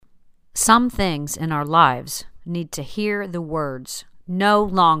Some things in our lives need to hear the words, no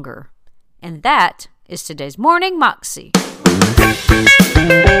longer. And that is today's Morning Moxie. Welcome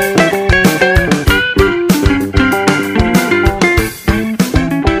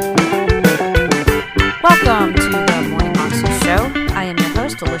to the Morning Moxie Show. I am your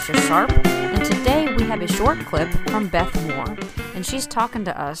host, Alicia Sharp, and today we have a short clip from Beth Moore, and she's talking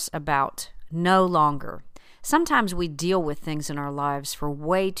to us about no longer. Sometimes we deal with things in our lives for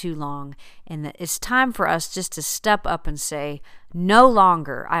way too long, and it's time for us just to step up and say, no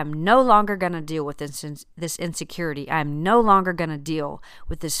longer. I am no longer going to deal with this insecurity. I am no longer going to deal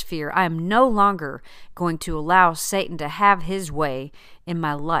with this fear. I am no longer going to allow Satan to have his way in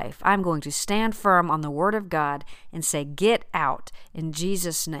my life. I'm going to stand firm on the Word of God and say, get out in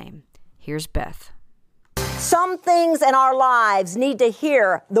Jesus' name. Here's Beth. Some things in our lives need to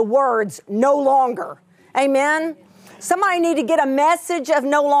hear the words no longer. Amen. Somebody need to get a message of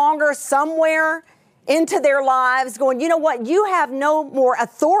no longer somewhere into their lives going, you know what? You have no more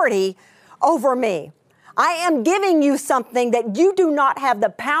authority over me. I am giving you something that you do not have the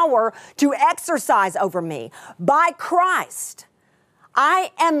power to exercise over me. By Christ,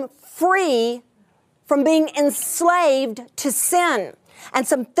 I am free from being enslaved to sin. And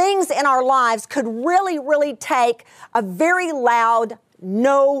some things in our lives could really take a very loud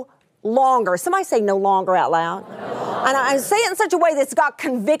no longer. Somebody say no longer out loud. No longer. And I say it in such a way that's got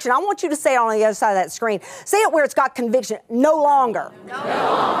conviction. I want you to say it on the other side of that screen. Say it where it's got conviction. No longer. No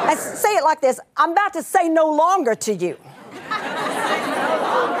longer. And say it like this. I'm about to say no longer to you.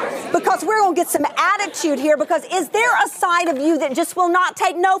 Because we're going to get some attitude here, because is there a side of you that just will not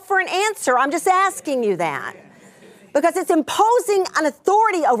take no for an answer? I'm just asking you that. Because it's imposing an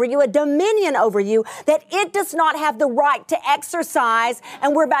authority over you, a dominion over you, that it does not have the right to exercise,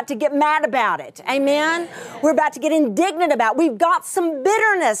 and we're about to get mad about it. Amen? We're about to get indignant about it. We've got some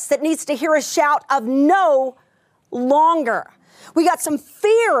bitterness that needs to hear a shout of no longer. We got some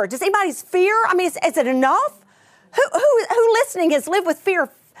fear. Does anybody's fear? I mean, is it enough? Who listening has lived with fear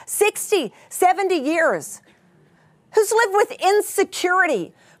 60, 70 years? Who's lived with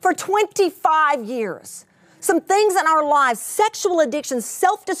insecurity for 25 years? Some things in our lives, sexual addictions,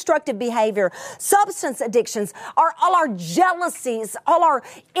 self-destructive behavior, substance addictions, all our jealousies, all our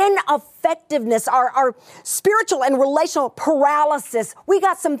ineffectiveness, our spiritual and relational paralysis. We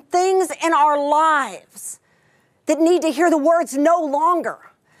got some things in our lives that need to hear the words no longer.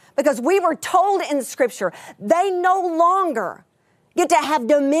 Because we were told in Scripture, they no longer get to have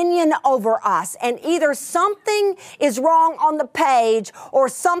dominion over us. And either something is wrong on the page or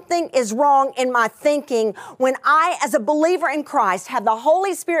something is wrong in my thinking when I, as a believer in Christ, have the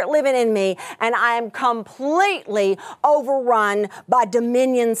Holy Spirit living in me and I am completely overrun by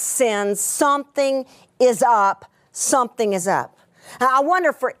dominion sin. Something is up. Something is up. And I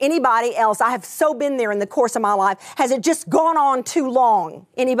wonder for anybody else, I have so been there in the course of my life, has it just gone on too long?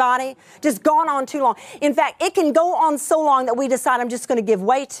 Anybody? Just gone on too long. In fact, it can go on so long that we decide I'm just going to give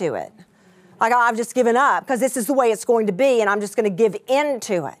way to it. Like I've just given up because this is the way it's going to be and I'm just going to give in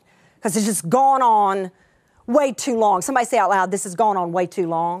to it because it's just gone on way too long. Somebody say out loud, this has gone on way too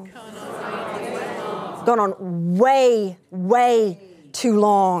long. It's gone on way too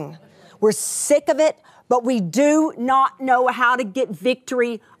long. We're sick of it. But we do not know how to get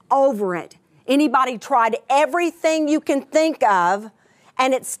victory over it. Anybody tried everything you can think of,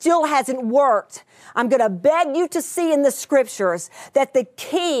 and it still hasn't worked? I'm going to beg you to see in the Scriptures that the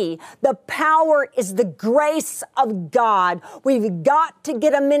key, the power is the grace of God. We've got to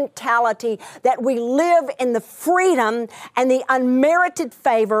get a mentality that we live in the freedom and the unmerited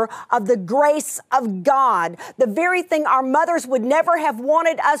favor of the grace of God. The very thing our mothers would never have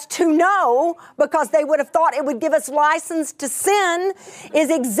wanted us to know because they would have thought it would give us license to sin is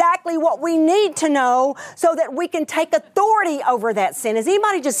exactly what we need to know so that we can take authority over that sin. Is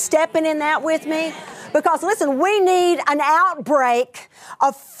anybody just stepping in that with me? Because listen, we need an outbreak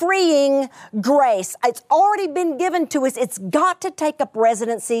of freeing grace. It's already been given to us. It's got to take up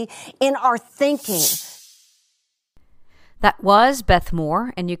residency in our thinking. That was Beth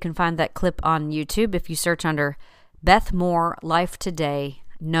Moore, and you can find that clip on YouTube if you search under Beth Moore Life Today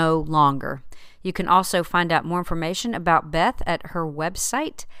No Longer. You can also find out more information about Beth at her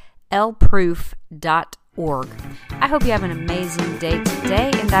website, lproof.org. I hope you have an amazing day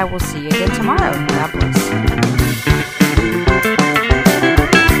today, and I will see you again tomorrow. God bless.